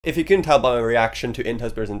If you couldn't tell by my reaction to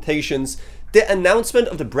Intel's presentations, the announcement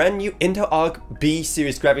of the brand new Intel Arc B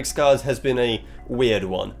series graphics cards has been a weird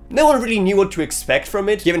one. No one really knew what to expect from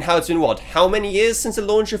it, given how it's been how many years since the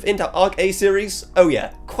launch of Intel Arc A series? Oh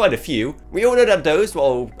yeah, quite a few. We all know that those,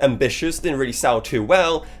 while ambitious, didn't really sell too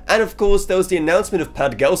well, and of course there was the announcement of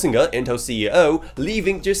Pat Gelsinger, Intel CEO,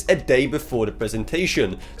 leaving just a day before the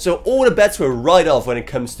presentation. So all the bets were right off when it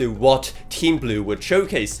comes to what Team Blue would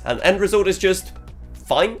showcase, and the end result is just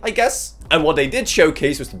fine, I guess. And what they did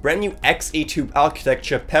showcase was the brand new Xe2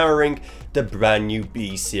 architecture powering the brand new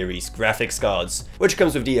B series graphics cards, which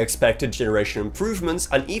comes with the expected generation improvements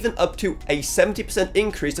and even up to a 70%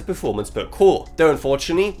 increase of performance per core. Though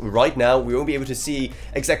unfortunately, right now we won't be able to see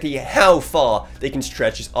exactly how far they can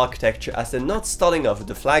stretch this architecture, as they're not starting off with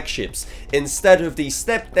the flagships. Instead of the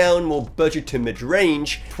step down, more budget to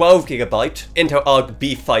mid-range 12GB Intel Arc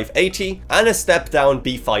B580 and a step down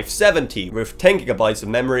B570 with 10GB of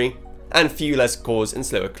memory and few less cores and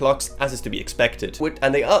slower clocks, as is to be expected.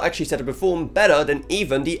 And they are actually set to perform better than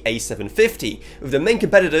even the A750, with the main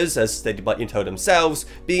competitors, as stated by Intel themselves,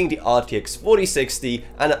 being the RTX 4060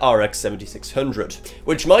 and the RX 7600.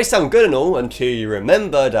 Which might sound good and all until you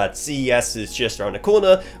remember that CES is just around the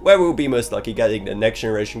corner, where we'll be most likely getting the next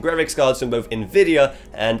generation graphics cards from both Nvidia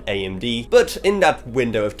and AMD. But in that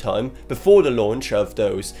window of time, before the launch of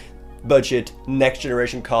those budget next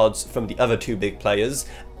generation cards from the other two big players,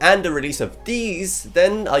 and the release of these,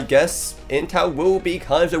 then I guess Intel will be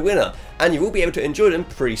kind of the winner, and you will be able to enjoy them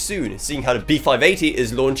pretty soon, seeing how the B580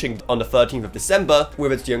 is launching on the 13th of December,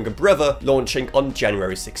 with its younger brother launching on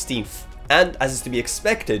January 16th. And as is to be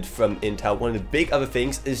expected from Intel, one of the big other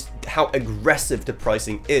things is how aggressive the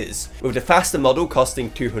pricing is, with the faster model costing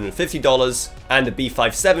 $250 and the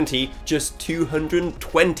B570 just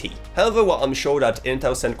 $220. However, while I'm sure that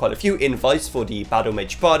Intel sent quite a few invites for the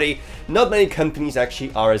Battlemage party, not many companies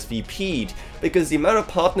actually RSVP'd, because the amount of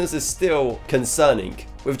partners is still concerning,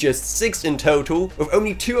 with just 6 in total, with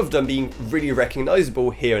only 2 of them being really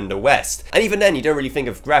recognizable here in the West. And even then, you don't really think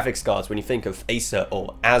of graphics cards when you think of Acer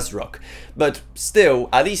or ASRock. But still,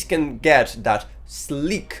 at least you can get that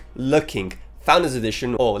sleek looking Founders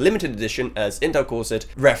Edition, or Limited Edition as Intel calls it,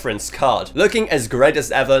 reference card. Looking as great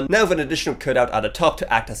as ever, now with an additional cutout at the top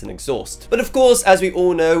to act as an exhaust. But of course, as we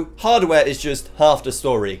all know, hardware is just half the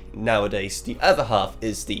story nowadays. The other half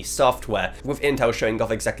is the software, with Intel showing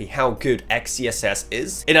off exactly how good XeSS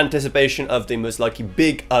is, in anticipation of the most likely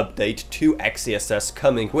big update to XeSS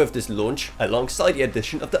coming with this launch, alongside the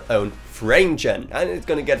addition of their own frame gen. And it's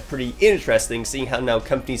going to get pretty interesting seeing how now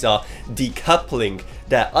companies are decoupling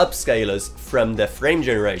their upscalers from their frame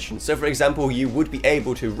generation. So for example, you would be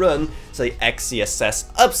able to run, say,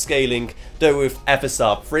 XeSS upscaling, though with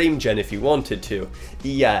FSR frame gen if you wanted to.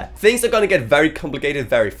 Yeah, things are going to get very complicated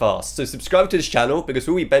very fast, so subscribe to this channel because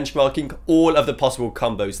we'll be benchmarking all of the possible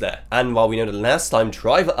combos there. And while we know that last time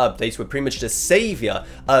driver updates were pretty much the savior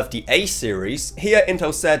of the A series, here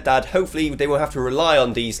Intel said that hopefully they won't have to rely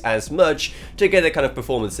on these as much to get the kind of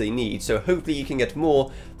performance they need, so hopefully you can get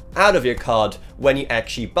more out of your card when you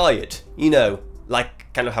actually buy it, you know,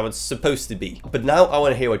 like kind of how it's supposed to be. But now I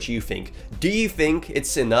want to hear what you think. Do you think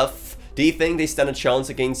it's enough? Do you think they stand a chance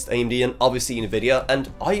against AMD and obviously Nvidia? And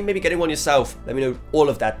are you maybe getting one yourself? Let me know all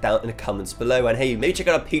of that down in the comments below. And hey, maybe check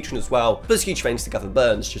out our Patreon as well. Plus huge thanks to Gavin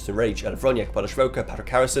Burns, Justin Rage, Adam Vroniak, Potter Schroker, Patrick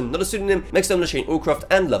Harrison, not a pseudonym, next time Shane Allcroft,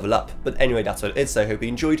 and Level Up. But anyway, that's what it is, so I hope you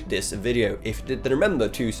enjoyed this video. If you did, then remember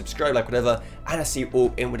to subscribe, like, whatever, and I'll see you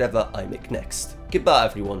all in whatever I make next. Goodbye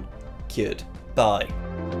everyone. Goodbye.